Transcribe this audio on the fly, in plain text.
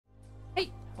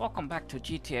Welcome back to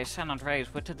GTA San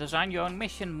Andreas with the Design Your Own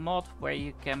Mission mod, where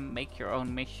you can make your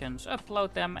own missions,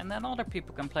 upload them, and then other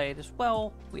people can play it as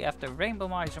well. We have the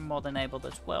Randomizer mod enabled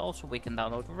as well, so we can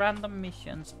download random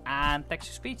missions, and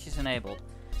text-to-speech is enabled.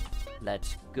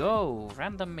 Let's go!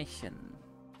 Random mission.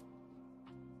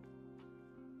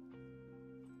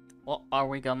 What are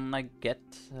we gonna get?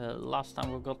 Last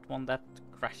time we got one that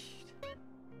crashed.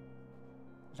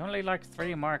 There's only like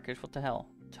 3 markers, what the hell?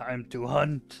 Time to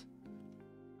hunt!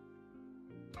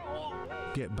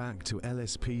 Get back to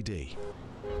LSPD.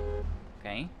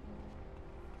 Okay.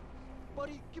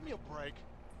 Buddy, give me a break.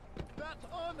 That's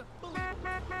unbelievable.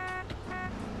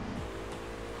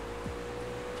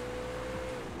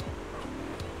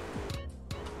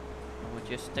 We'll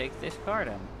just take this car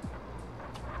then.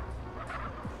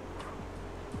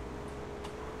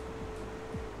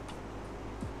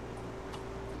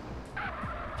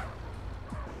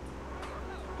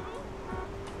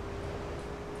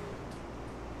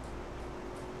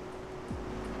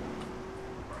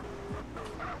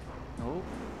 Oh.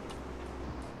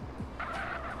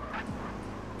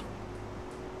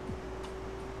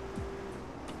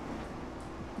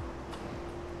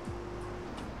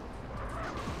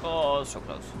 Oh, so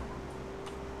close.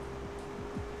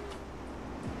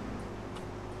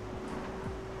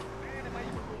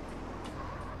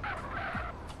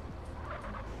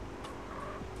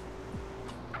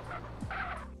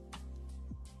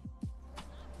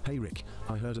 Hey Rick,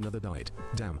 I heard another died.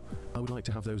 Damn, I would like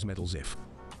to have those medals if...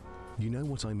 You know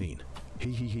what I mean.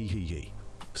 Hee.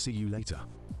 See you later.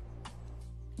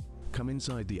 Come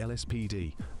inside the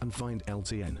LSPD and find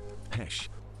LTN. Hesh.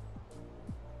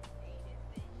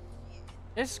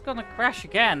 This is gonna crash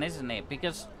again, isn't it?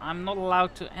 Because I'm not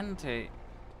allowed to enter.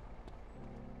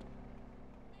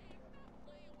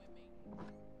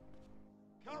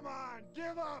 Come on,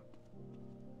 give up.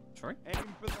 Sorry?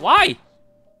 Aim for the Why?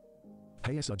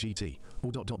 Hey SRGT,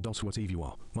 or ... whatever you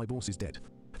are, my boss is dead.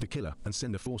 The killer and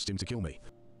sender forced him to kill me.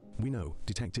 We know,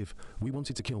 detective, we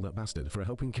wanted to kill that bastard for a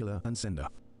helping killer and sender.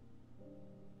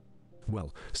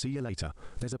 Well, see you later.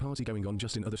 There's a party going on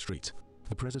just in other street.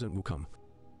 The president will come.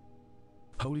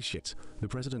 Holy shit, the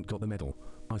president got the medal.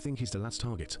 I think he's the last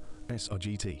target.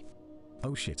 SRGT.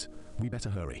 Oh shit, we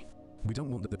better hurry. We don't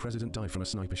want that the president die from a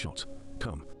sniper shot.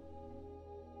 Come.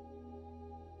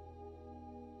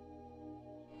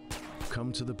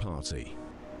 Come to the party.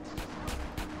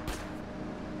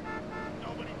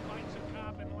 Nobody fights a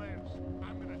cop and lives.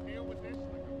 I'm gonna deal with this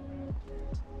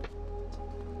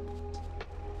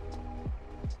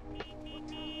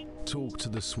like Talk to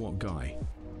the SWAT guy.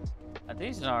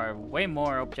 These are way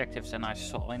more objectives than I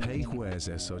saw in Hey, where's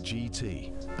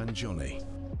SRGT and Johnny?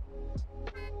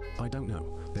 I don't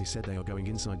know. They said they are going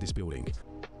inside this building.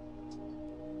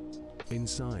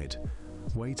 Inside.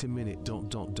 Wait a minute. ...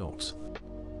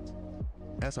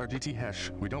 SRGT Hesh,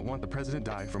 we don't want the president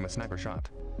die from a sniper shot.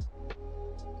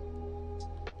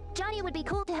 Johnny would be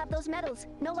cool to have those medals.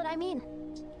 Know what I mean?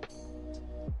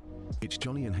 It's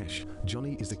Johnny and Hesh.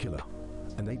 Johnny is the killer.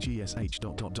 And HESH ...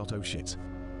 Oh shit.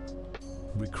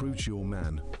 Recruit your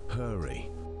man. Hurry.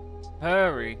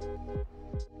 Hurry.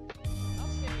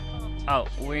 Oh,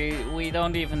 we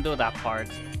don't even do that part.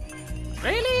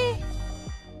 Really?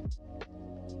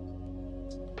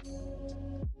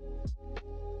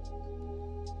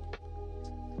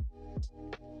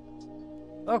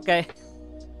 Okay.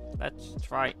 Let's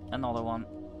try another one.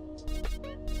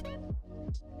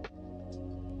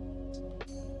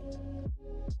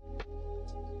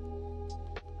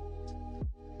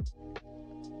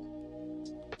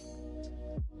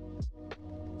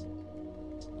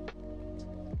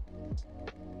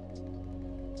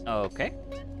 Okay.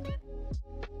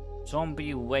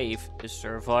 Zombie wave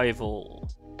survival.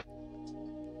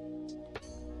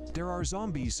 There are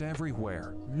zombies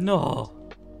everywhere.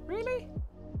 No. Really?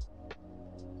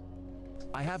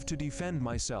 I have to defend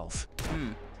myself.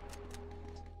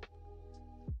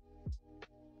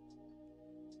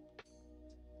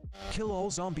 Kill all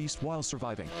zombies while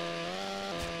surviving.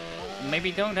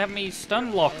 Maybe don't have me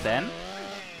stun locked then.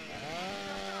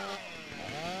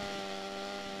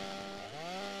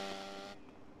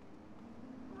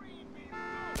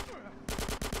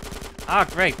 Ah,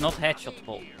 great, not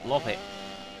headshotable. Love it.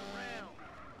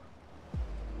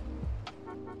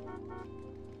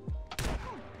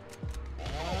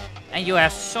 And you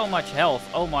have so much health.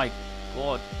 Oh my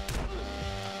god.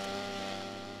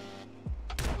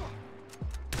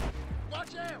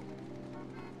 watch out.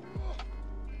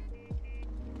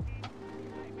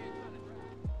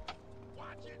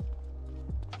 Watch it.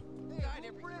 Hey, I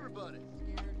ain't for everybody.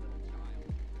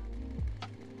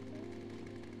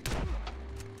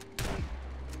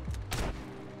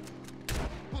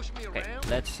 me Okay, around?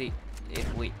 let's see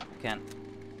if we can.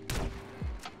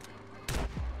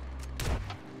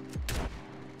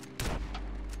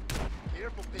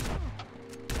 Careful, Piggy.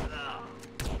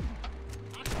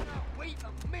 I cannot wait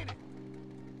a minute.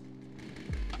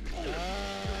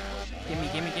 Gimme,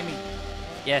 gimme, gimme.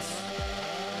 Yes.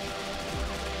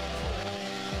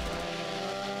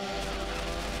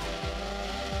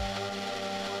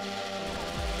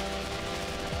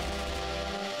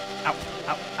 Ow,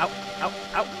 ow, ow, ow,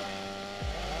 ow.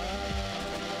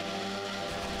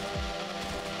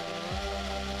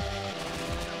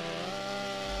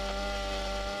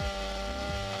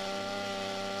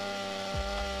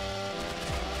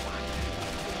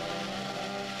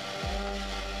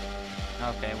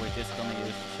 Okay, we're just gonna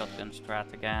use the shotgun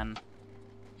strat again.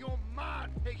 You're mine,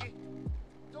 Piggy.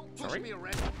 Don't push Sorry? me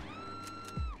around.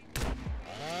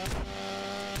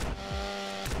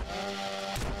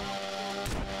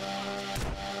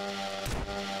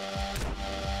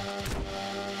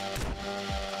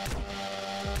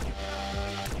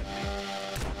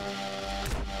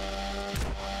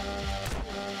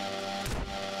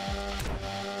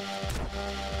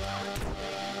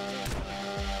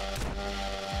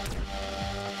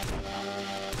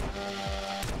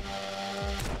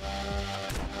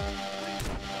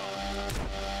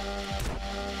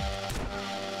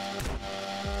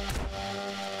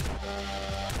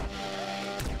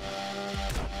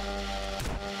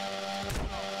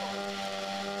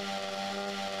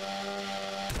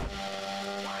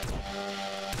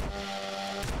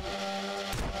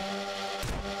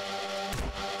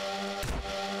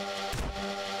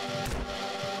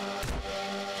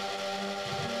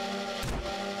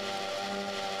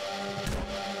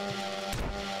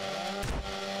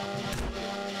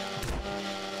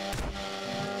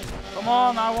 Come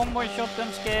on, I want more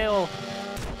shotgun skill.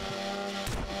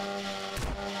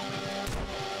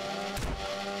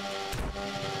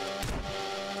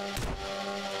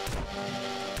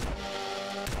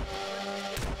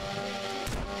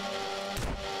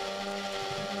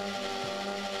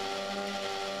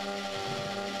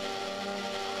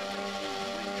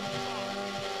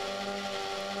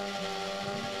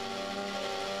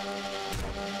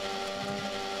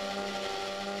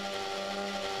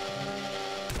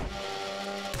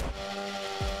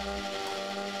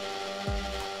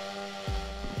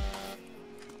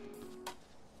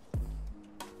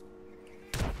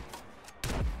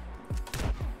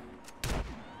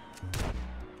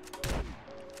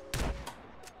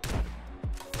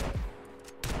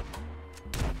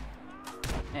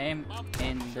 Aim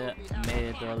in the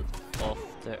middle of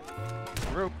the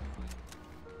group.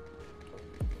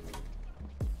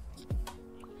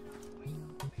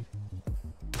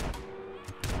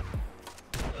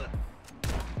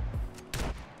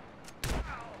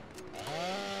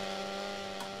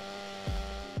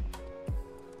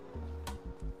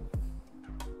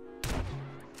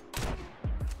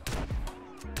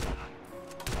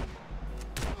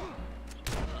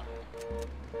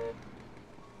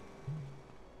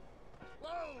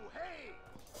 Whoa, hey!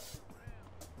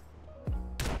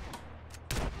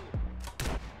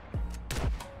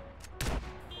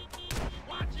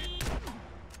 Watch it!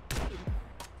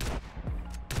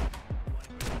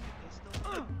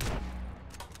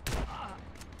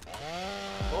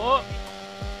 Oh!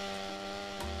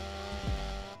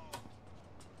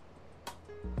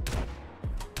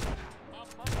 My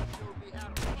mother showed me how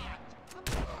to fight.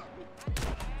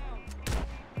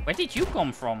 Where did you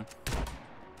come from?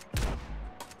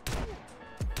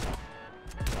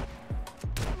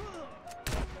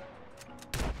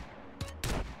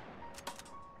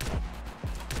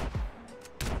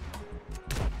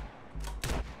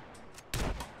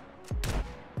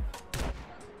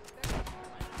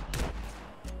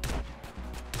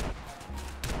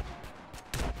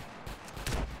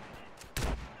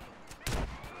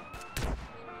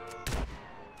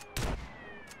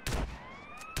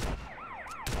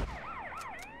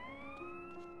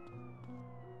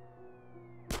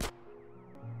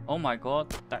 Oh my god,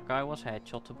 that guy was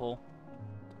headshotable.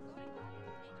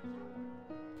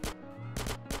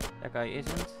 That guy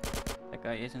isn't. That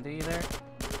guy isn't either.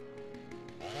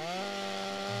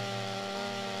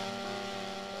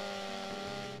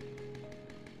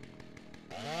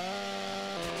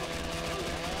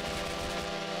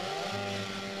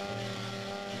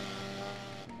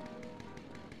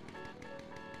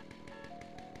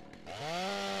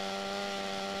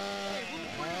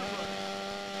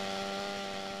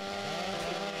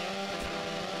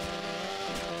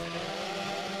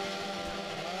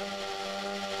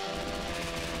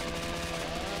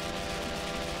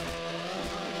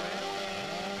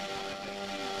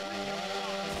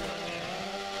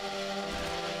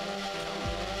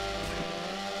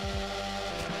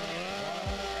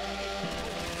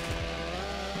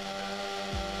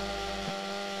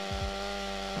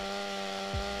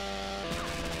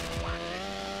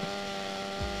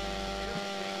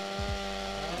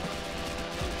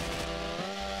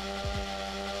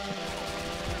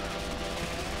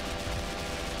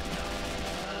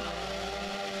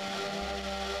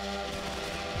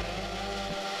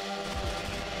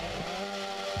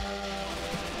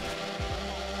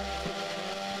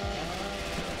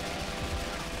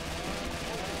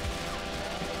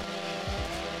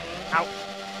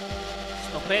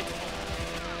 it.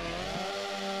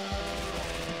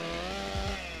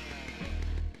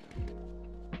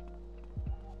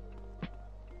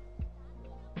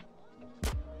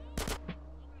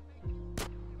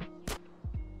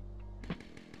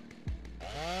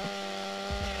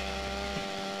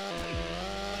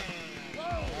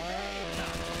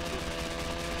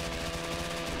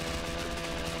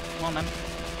 Come on then.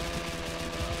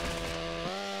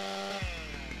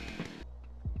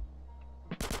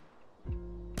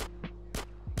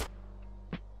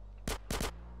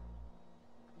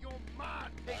 You're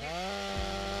mine, piggy.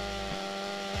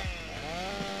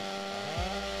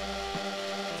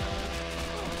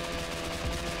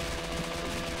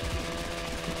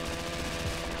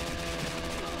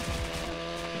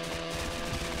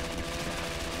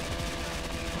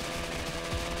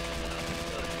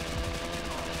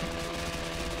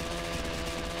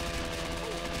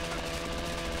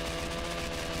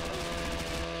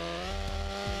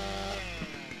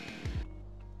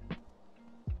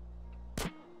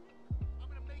 I'm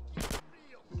gonna make you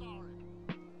real sorry.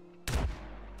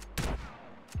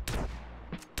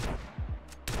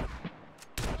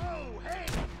 Oh, hey!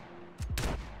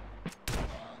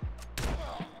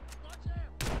 Watch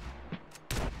out!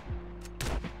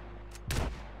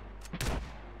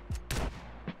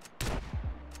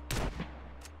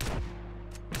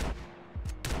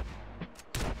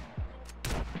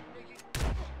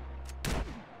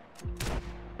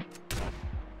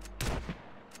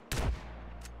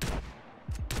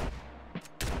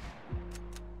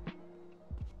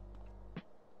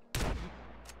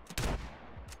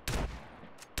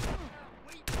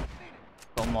 Wait a minute.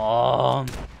 Come on.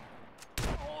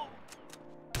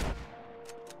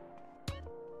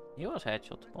 He was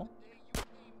headshotable.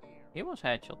 He was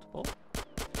headshotable.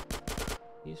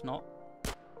 He's not.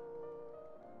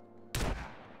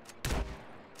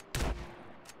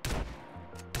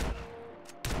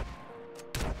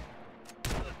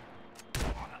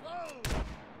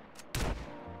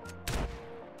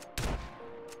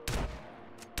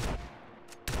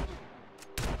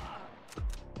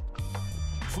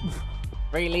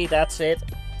 Really, that's it?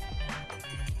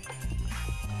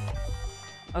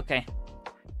 Okay.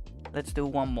 Let's do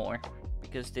one more.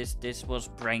 Because this was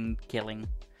brain killing.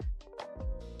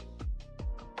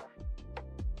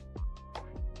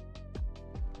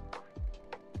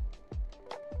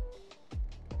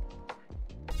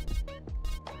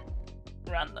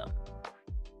 Random.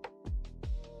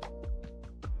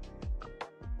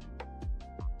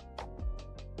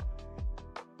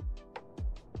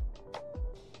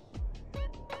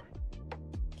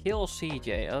 Kill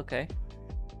CJ, okay.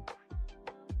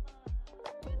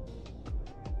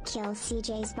 Kill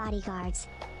CJ's bodyguards.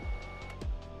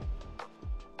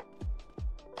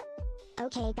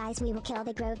 Okay guys, we will kill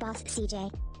the Grove boss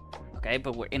CJ. Okay,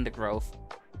 but we're in the grove.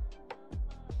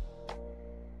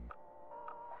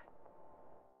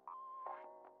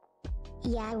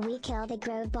 Yeah, we kill the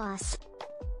Grove boss.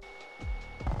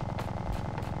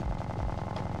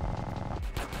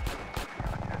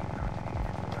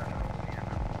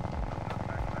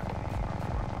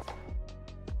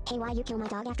 Hey, why you kill my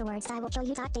dog afterwards? I will kill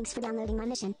you. Thanks for downloading my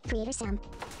mission. Creator Sam.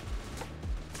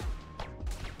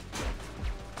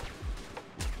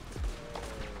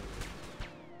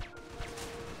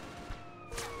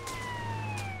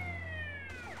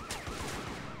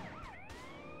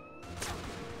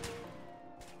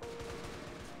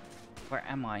 Where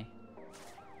am I?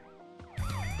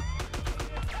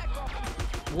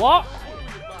 What?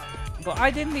 But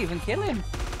I didn't even kill him.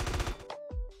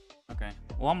 Okay,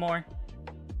 one more.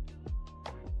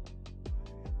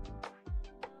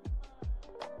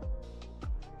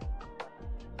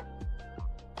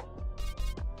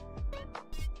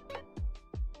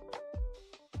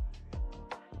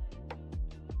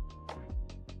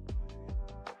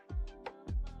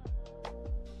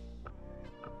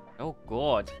 Oh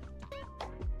god.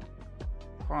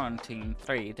 Quarantine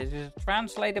 3. This is a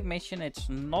translated mission, it's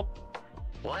not...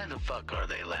 Why the fuck are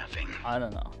they laughing? I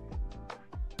don't know.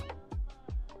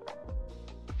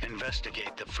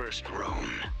 Investigate the first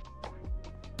room.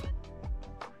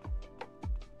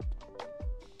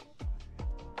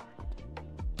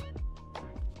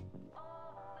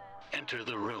 Enter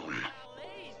the room.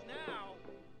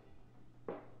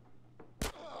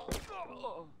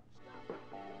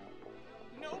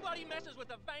 Nobody messes with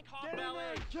the Bangkok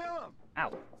ballet. Kill him.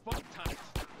 Ow. Fuck tight.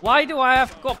 Why do I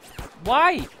have got...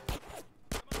 Why?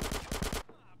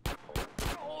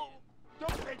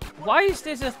 Why is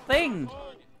this a thing?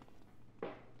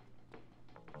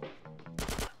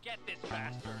 Get this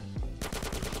bastard.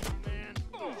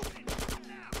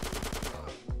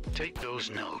 Take those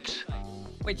notes.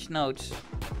 Which notes?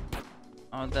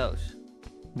 Oh, those.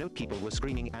 Note people were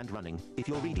screaming and running. If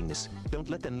you're reading this, don't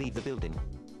let them leave the building.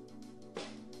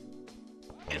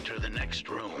 Enter the next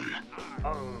room.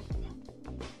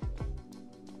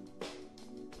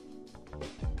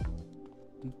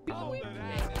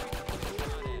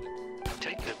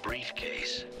 Take the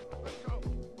briefcase.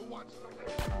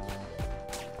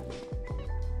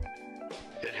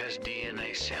 It has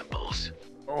DNA samples.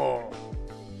 Oh.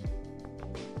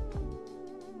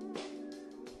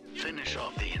 Finish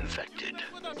off the infected.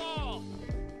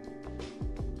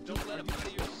 Don't let him out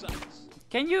of your sights.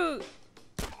 Can you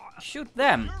shoot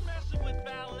them? You're messing with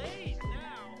valets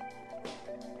now.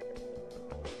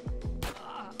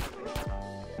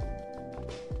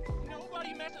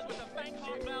 Nobody messes with the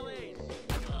Bangkok valets.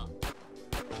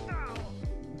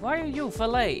 Why are you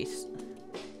valets?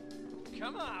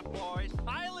 Come on, boys.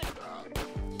 Pilot.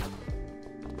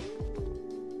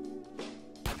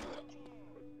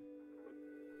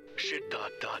 Shit ...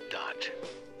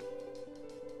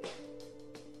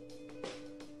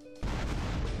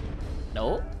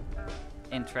 No.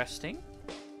 Interesting.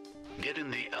 Get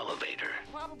in the elevator.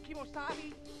 Problem,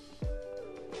 Kimosabi.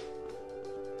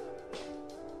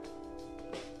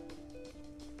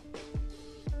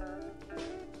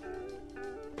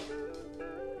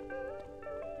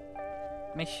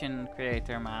 Mission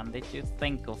creator, man, did you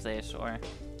think of this or?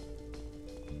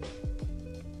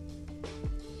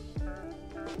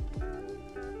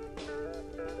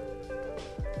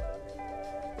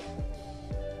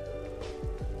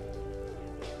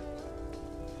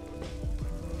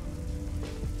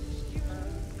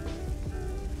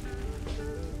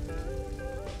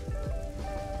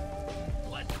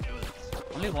 Let's do this.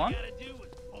 Only one? Gotta do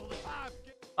is pull the vibe.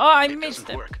 Oh, I It missed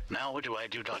doesn't it. work. Now what do I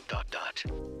do ...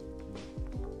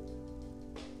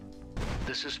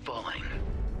 This is falling.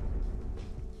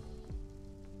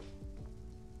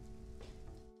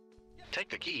 Take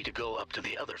the key to go up to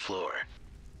the other floor.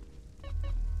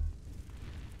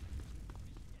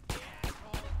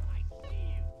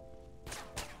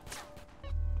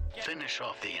 Finish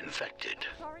off the infected.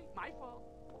 Sorry, my fault.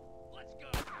 Let's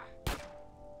go.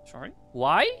 Sorry?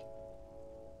 Why?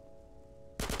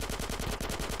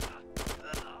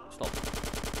 Stop.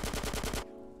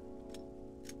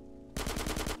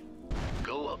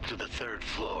 Go up to the 3rd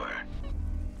floor.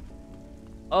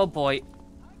 Oh boy.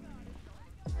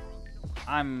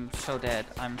 I'm so dead.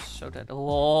 I'm so dead.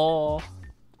 Oh.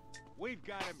 We've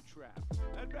got him trapped.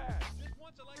 Not bad. Just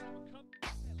once I like to come.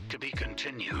 To be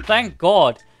continued. Thank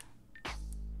God.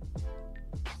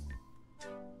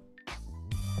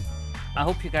 I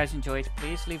hope you guys enjoyed.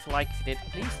 Please leave a like if you did.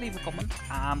 Please leave a comment.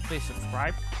 Please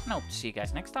subscribe. And I hope to see you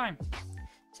guys next time.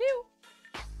 See you.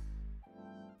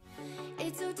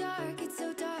 It's so dark, it's so